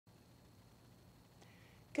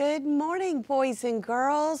Good morning, boys and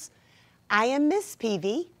girls. I am Miss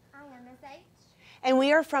Peavy. I am Miss H. And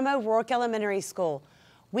we are from O'Rourke Elementary School.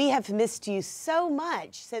 We have missed you so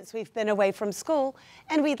much since we've been away from school,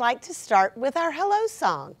 and we'd like to start with our hello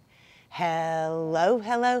song. Hello,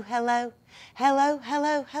 hello, hello, hello,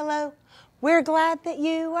 hello, hello. We're glad that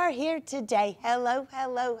you are here today. Hello,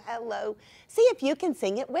 hello, hello. See if you can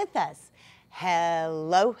sing it with us.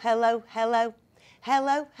 Hello, hello, hello,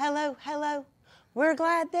 hello, hello, hello. We're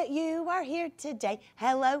glad that you are here today.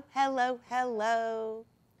 Hello, hello, hello.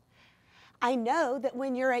 I know that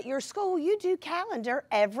when you're at your school, you do calendar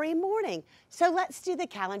every morning. So let's do the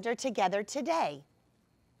calendar together today.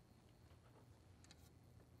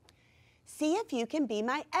 See if you can be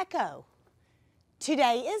my echo.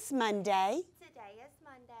 Today is Monday. Today is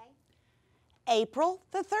Monday, April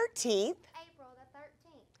the 13th, April the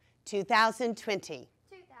 13th, 2020.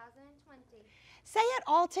 2020. Say it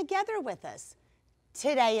all together with us.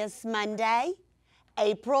 Today is Monday,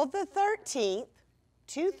 April the 13th,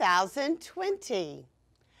 2020.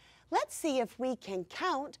 Let's see if we can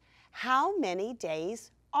count how many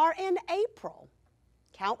days are in April.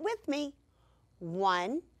 Count with me.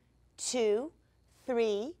 1, 2,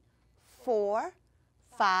 3, 4,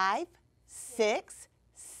 5, 6,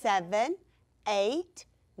 7, 8,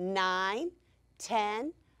 9,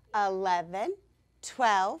 10, 11,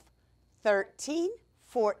 12, 13,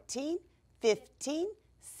 14, 15,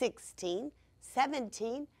 16,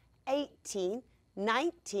 17, 18,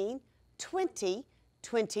 19, 20,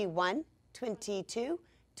 21, 22,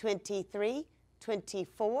 23,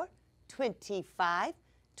 24, 25,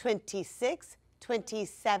 26,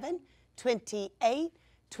 27, 28,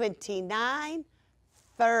 29,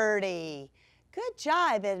 30. Good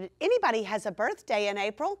job. If anybody has a birthday in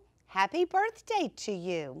April, happy birthday to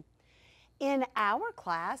you. In our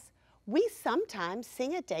class, we sometimes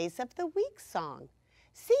sing a Days of the Week song.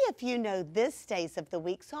 See if you know this Days of the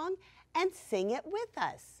Week song and sing it with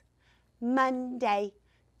us. Monday,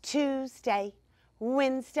 Tuesday,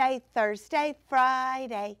 Wednesday, Thursday,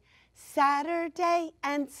 Friday, Saturday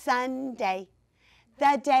and Sunday,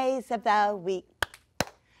 the days of the week.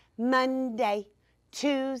 Monday,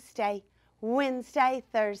 Tuesday, Wednesday,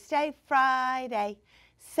 Thursday, Friday,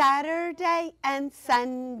 Saturday and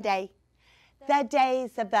Sunday, the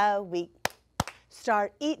days of the week.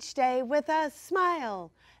 Start each day with a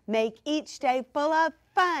smile. Make each day full of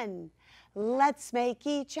fun. Let's make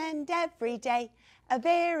each and every day a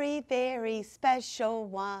very, very special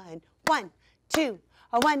one. 1, 2,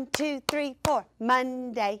 1, 2, 3, 4.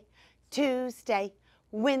 Monday, Tuesday,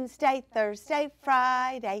 Wednesday, Thursday,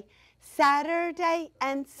 Friday, Saturday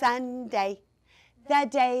and Sunday, the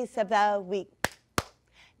days of the week.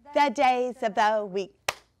 The days of the week.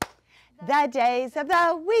 The days of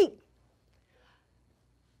the week.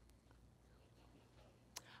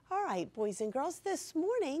 All right, boys and girls, this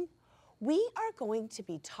morning we are going to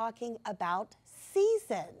be talking about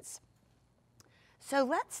seasons. So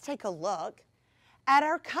let's take a look at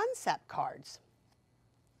our concept cards.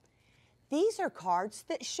 These are cards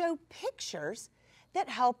that show pictures that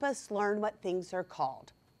help us learn what things are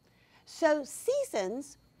called. So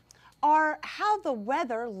seasons are how the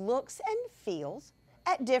weather looks and feels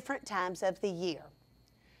at different times of the year.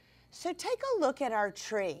 So take a look at our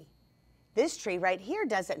tree. This tree right here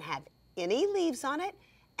doesn't have any leaves on it,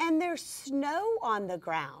 and there's snow on the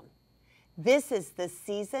ground. This is the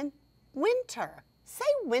season winter. Say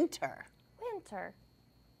winter. Winter.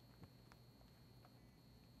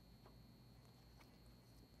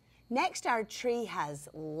 Next, our tree has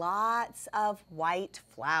lots of white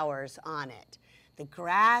flowers on it. The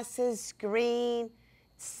grass is green,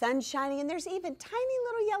 sun's shining, and there's even tiny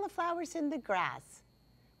little yellow flowers in the grass.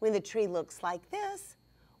 When the tree looks like this,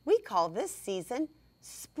 we call this season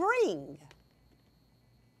spring.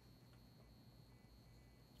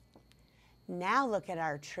 Now look at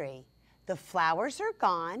our tree. The flowers are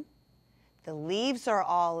gone, the leaves are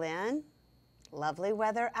all in, lovely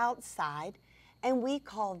weather outside, and we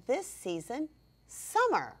call this season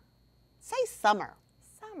summer. Say summer.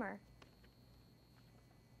 Summer.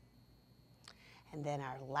 And then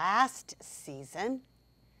our last season,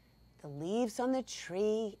 the leaves on the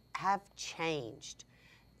tree have changed.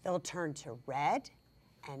 They'll turn to red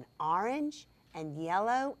and orange and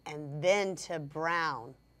yellow and then to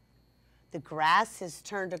brown. The grass has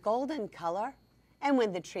turned a golden color, and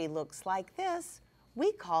when the tree looks like this,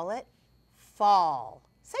 we call it fall.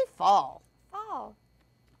 Say fall. Fall.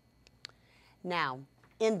 Now,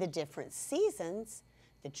 in the different seasons,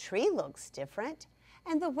 the tree looks different,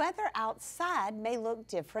 and the weather outside may look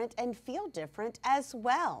different and feel different as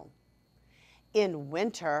well. In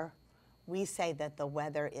winter, we say that the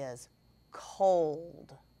weather is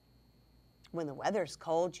cold. When the weather's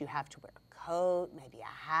cold, you have to wear a coat, maybe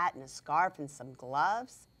a hat and a scarf and some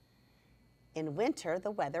gloves. In winter,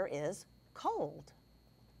 the weather is cold.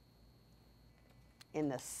 In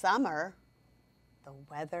the summer, the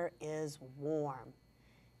weather is warm.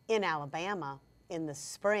 In Alabama, in the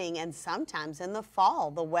spring and sometimes in the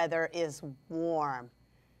fall, the weather is warm.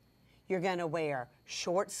 You're going to wear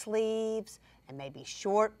short sleeves and maybe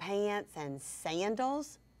short pants and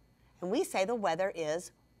sandals. And we say the weather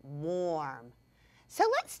is warm. So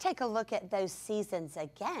let's take a look at those seasons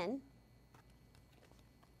again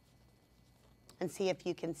and see if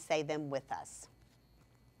you can say them with us.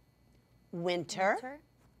 Winter,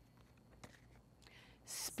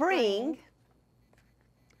 spring,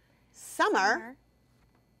 summer,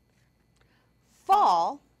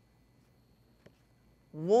 fall,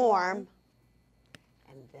 warm,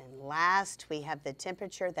 and then last we have the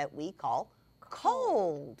temperature that we call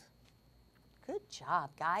cold. Good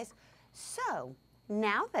job, guys. So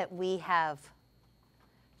now that we have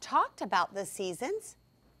talked about the seasons,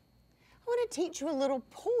 I want to teach you a little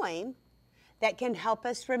poem that can help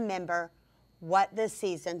us remember what the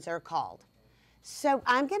seasons are called. So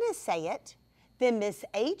I'm going to say it, then Miss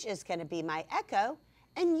H is going to be my echo,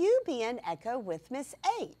 and you be an echo with Miss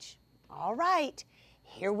H. All right,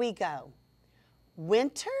 here we go.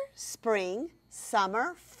 Winter, spring,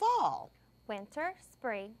 summer, fall. Winter,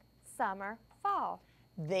 spring, summer, fall.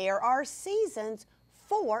 There are seasons,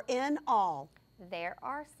 4 in all. There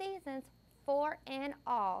are seasons, 4 in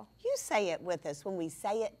all. You say it with us when we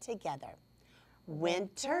say it together.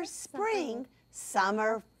 Winter, spring,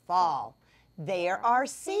 summer, fall. There are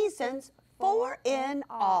seasons, 4 in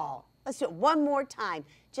all. Let's do it one more time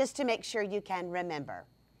just to make sure you can remember.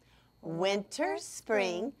 Winter,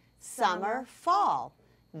 spring, summer, fall.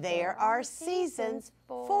 There are seasons,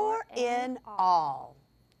 4 in all.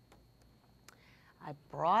 I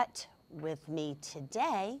brought with me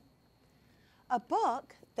today a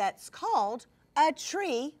book that's called A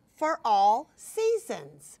Tree for All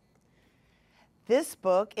Seasons. This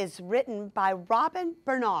book is written by Robin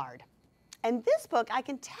Bernard. And this book, I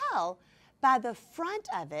can tell by the front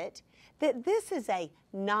of it that this is a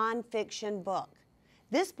nonfiction book.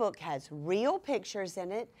 This book has real pictures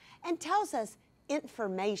in it and tells us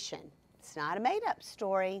information. It's not a made-up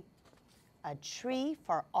story. A Tree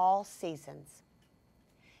for All Seasons.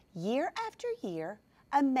 Year after year,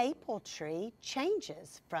 a maple tree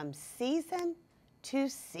changes from season to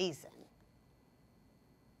season.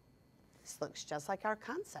 This looks just like our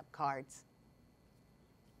concept cards.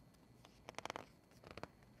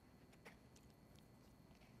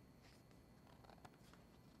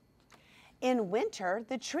 In winter,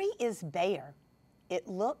 the tree is bare. It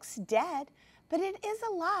looks dead, but it is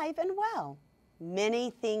alive and well. Many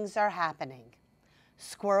things are happening.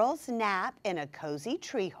 Squirrels nap in a cozy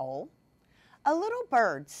tree hole. A little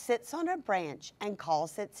bird sits on a branch and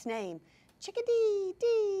calls its name,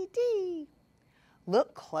 chickadee-dee-dee.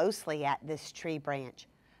 Look closely at this tree branch.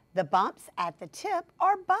 The bumps at the tip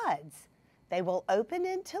are buds. They will open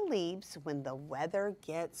into leaves when the weather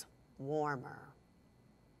gets warmer.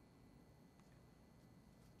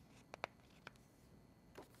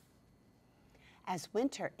 As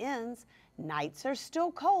winter ends, nights are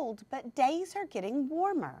still cold, but days are getting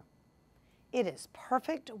warmer. It is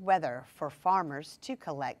perfect weather for farmers to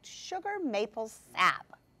collect sugar maple sap.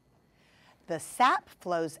 The sap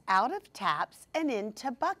flows out of taps and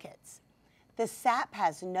into buckets. The sap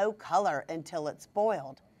has no color until it's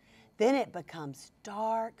boiled. Then it becomes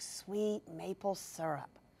dark, sweet maple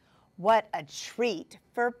syrup. What a treat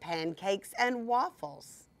for pancakes and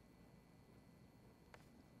waffles.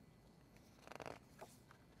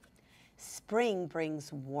 Spring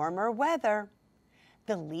brings warmer weather.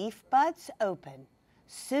 The leaf buds open.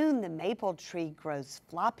 Soon the maple tree grows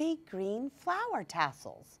floppy green flower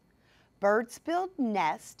tassels. Birds build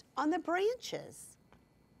nests on the branches.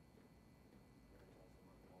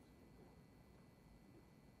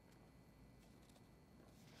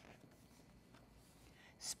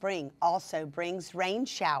 Spring also brings rain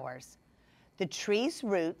showers. The tree's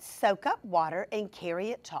roots soak up water and carry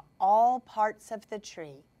it to all parts of the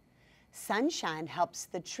tree. Sunshine helps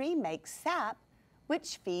the tree make sap,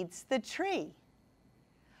 which feeds the tree.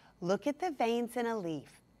 Look at the veins in a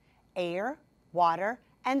leaf. Air, water,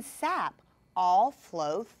 and sap all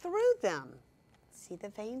flow through them. See the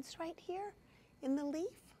veins right here in the leaf?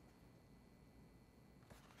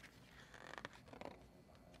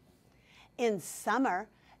 In summer,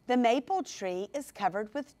 the maple tree is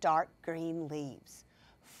covered with dark green leaves.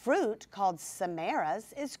 Fruit called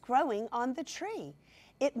samaras is growing on the tree.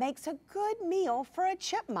 It makes a good meal for a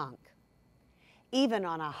chipmunk. Even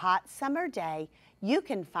on a hot summer day, you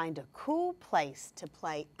can find a cool place to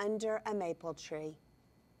play under a maple tree.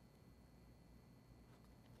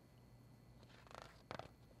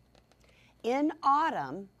 In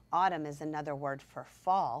autumn, autumn is another word for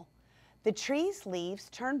fall, the tree's leaves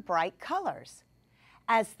turn bright colors.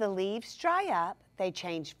 As the leaves dry up, they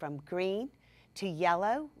change from green to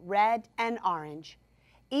yellow, red, and orange.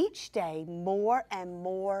 Each day, more and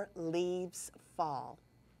more leaves fall.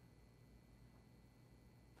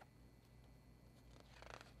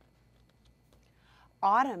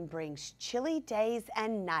 Autumn brings chilly days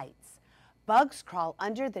and nights. Bugs crawl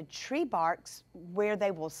under the tree barks where they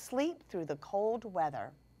will sleep through the cold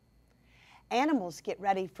weather. Animals get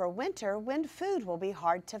ready for winter when food will be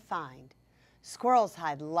hard to find. Squirrels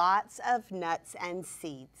hide lots of nuts and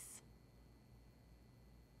seeds.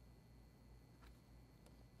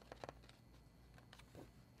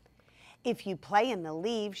 If you play in the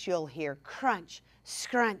leaves, you'll hear crunch,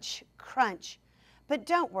 scrunch, crunch. But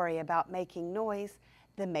don't worry about making noise.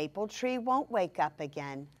 The maple tree won't wake up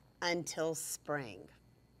again until spring.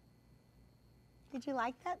 Did you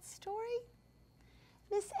like that story?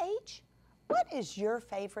 Miss H, what is your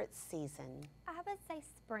favorite season? I would say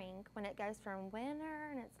spring, when it goes from winter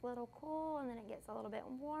and it's a little cool and then it gets a little bit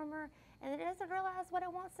warmer and it doesn't realize what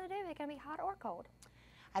it wants to do. It can be hot or cold.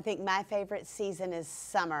 I think my favorite season is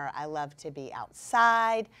summer. I love to be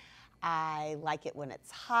outside. I like it when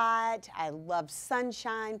it's hot. I love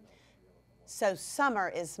sunshine. So summer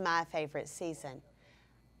is my favorite season.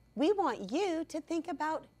 We want you to think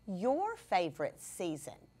about your favorite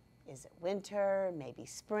season. Is it winter, maybe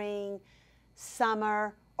spring,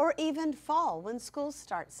 summer, or even fall when school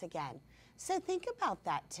starts again? So think about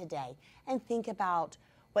that today and think about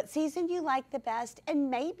what season you like the best, and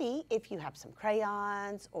maybe if you have some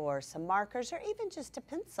crayons or some markers or even just a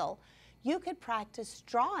pencil, you could practice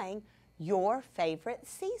drawing your favorite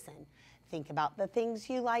season. Think about the things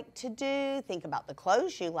you like to do, think about the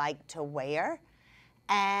clothes you like to wear,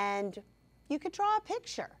 and you could draw a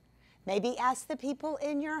picture. Maybe ask the people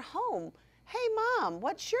in your home, hey Mom,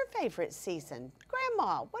 what's your favorite season?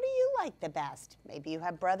 Grandma, what do you like the best? Maybe you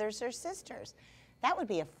have brothers or sisters. That would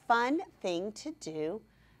be a fun thing to do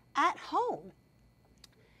at home.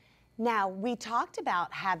 Now, we talked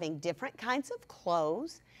about having different kinds of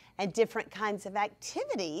clothes and different kinds of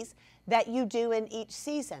activities that you do in each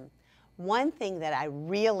season. One thing that I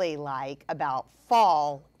really like about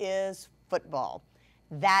fall is football.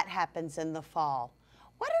 That happens in the fall.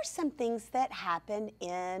 What are some things that happen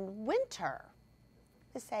in winter?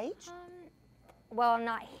 Miss H? Well,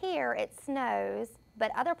 not here, it snows,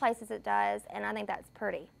 but other places it does, and I think that's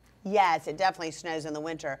pretty. Yes, it definitely snows in the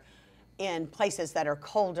winter in places that are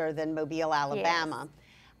colder than Mobile, Alabama.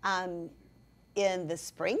 Yes. In the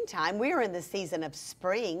springtime, we are in the season of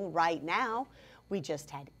spring right now. We just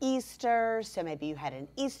had Easter, so maybe you had an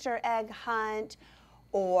Easter egg hunt,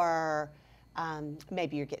 or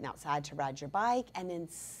maybe you're getting outside to ride your bike. And in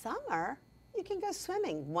summer, you can go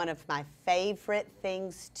swimming, one of my favorite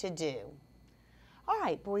things to do. All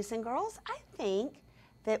right, boys and girls, I think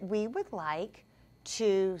that we would like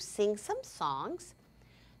to sing some songs.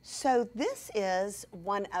 So this is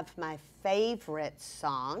one of my favorite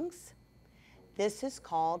songs. This is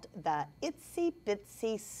called the Itsy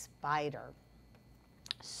Bitsy Spider.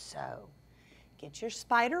 So get your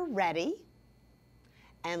spider ready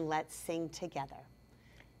and let's sing together.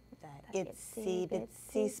 The itsy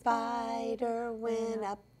bitsy spider went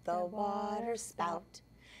up the water spout.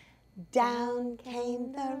 Down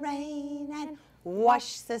came the rain and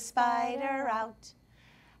washed the spider out.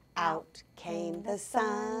 Out came the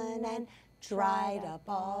sun and dried up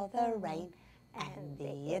all the rain. And the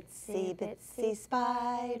itsy bitsy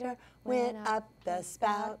spider went up the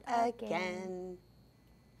spout again.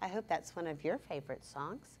 I hope that's one of your favorite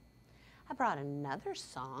songs. I brought another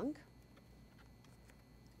song.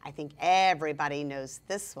 I think everybody knows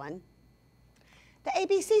this one. The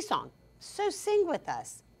ABC song. So sing with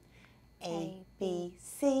us. A, B,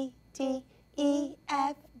 C, D, E,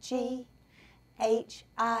 F, G, H,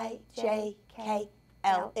 I, J, K,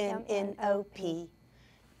 L, M, N, O, P,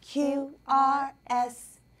 Q, R,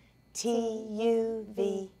 S, T, U,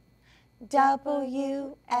 V,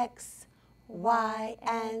 W, X, Y,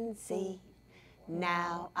 and Z.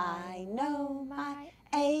 Now I know my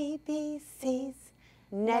ABCs.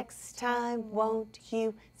 Next time, won't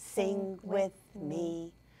you sing with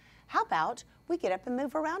me? How about we get up and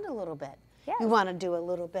move around a little bit? Yes. You want to do a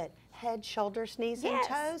little bit head, shoulders, knees, Yes.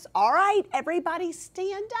 and toes? All right, everybody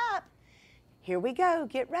stand up. Here we go.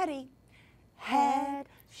 Get ready. Head,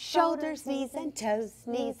 shoulders, knees, and toes,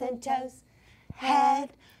 knees and toes.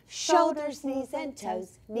 Head, shoulders, knees, and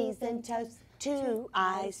toes, knees and toes. 2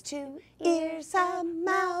 eyes, 2 ears, a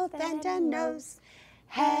mouth and a nose.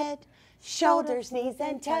 Head, shoulders, knees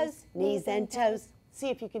and toes, knees and toes. See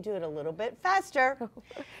if you can do it a little bit faster.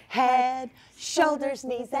 Head, shoulders,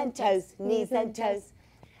 knees and toes, knees and toes.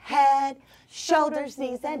 Head, shoulders,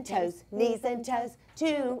 knees and toes, knees and toes.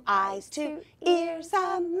 2 eyes, 2 ears,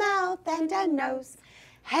 a mouth and a nose.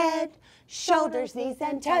 Head, shoulders, knees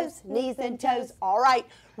and toes, knees and toes. All right,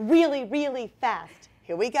 really, really fast.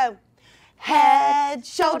 Here we go. Head,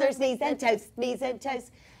 shoulders, knees and toes, knees and toes.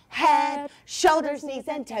 Head, shoulders, knees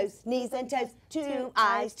and toes, knees and toes. 2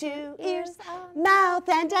 eyes, 2 ears, mouth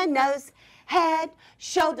and a nose. Head,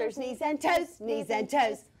 shoulders, knees and toes, knees and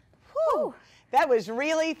toes. Whew, that was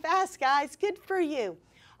really fast, guys. Good for you.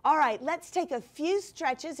 All right, let's take a few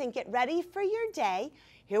stretches and get ready for your day.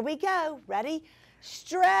 Here we go. Ready?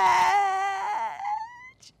 Stretch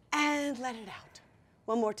and let it out.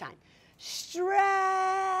 One more time. Stretch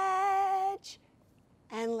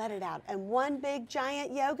and let it out. And one big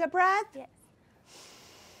giant yoga breath. Yes.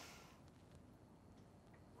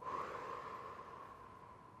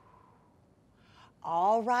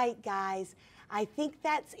 All right, guys. I think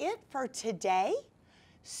that's it for today.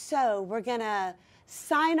 So we're going to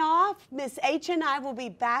sign off. Miss H and I will be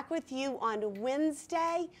back with you on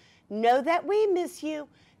Wednesday. Know that we miss you.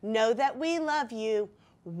 Know that we love you.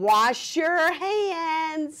 Wash your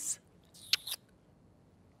hands.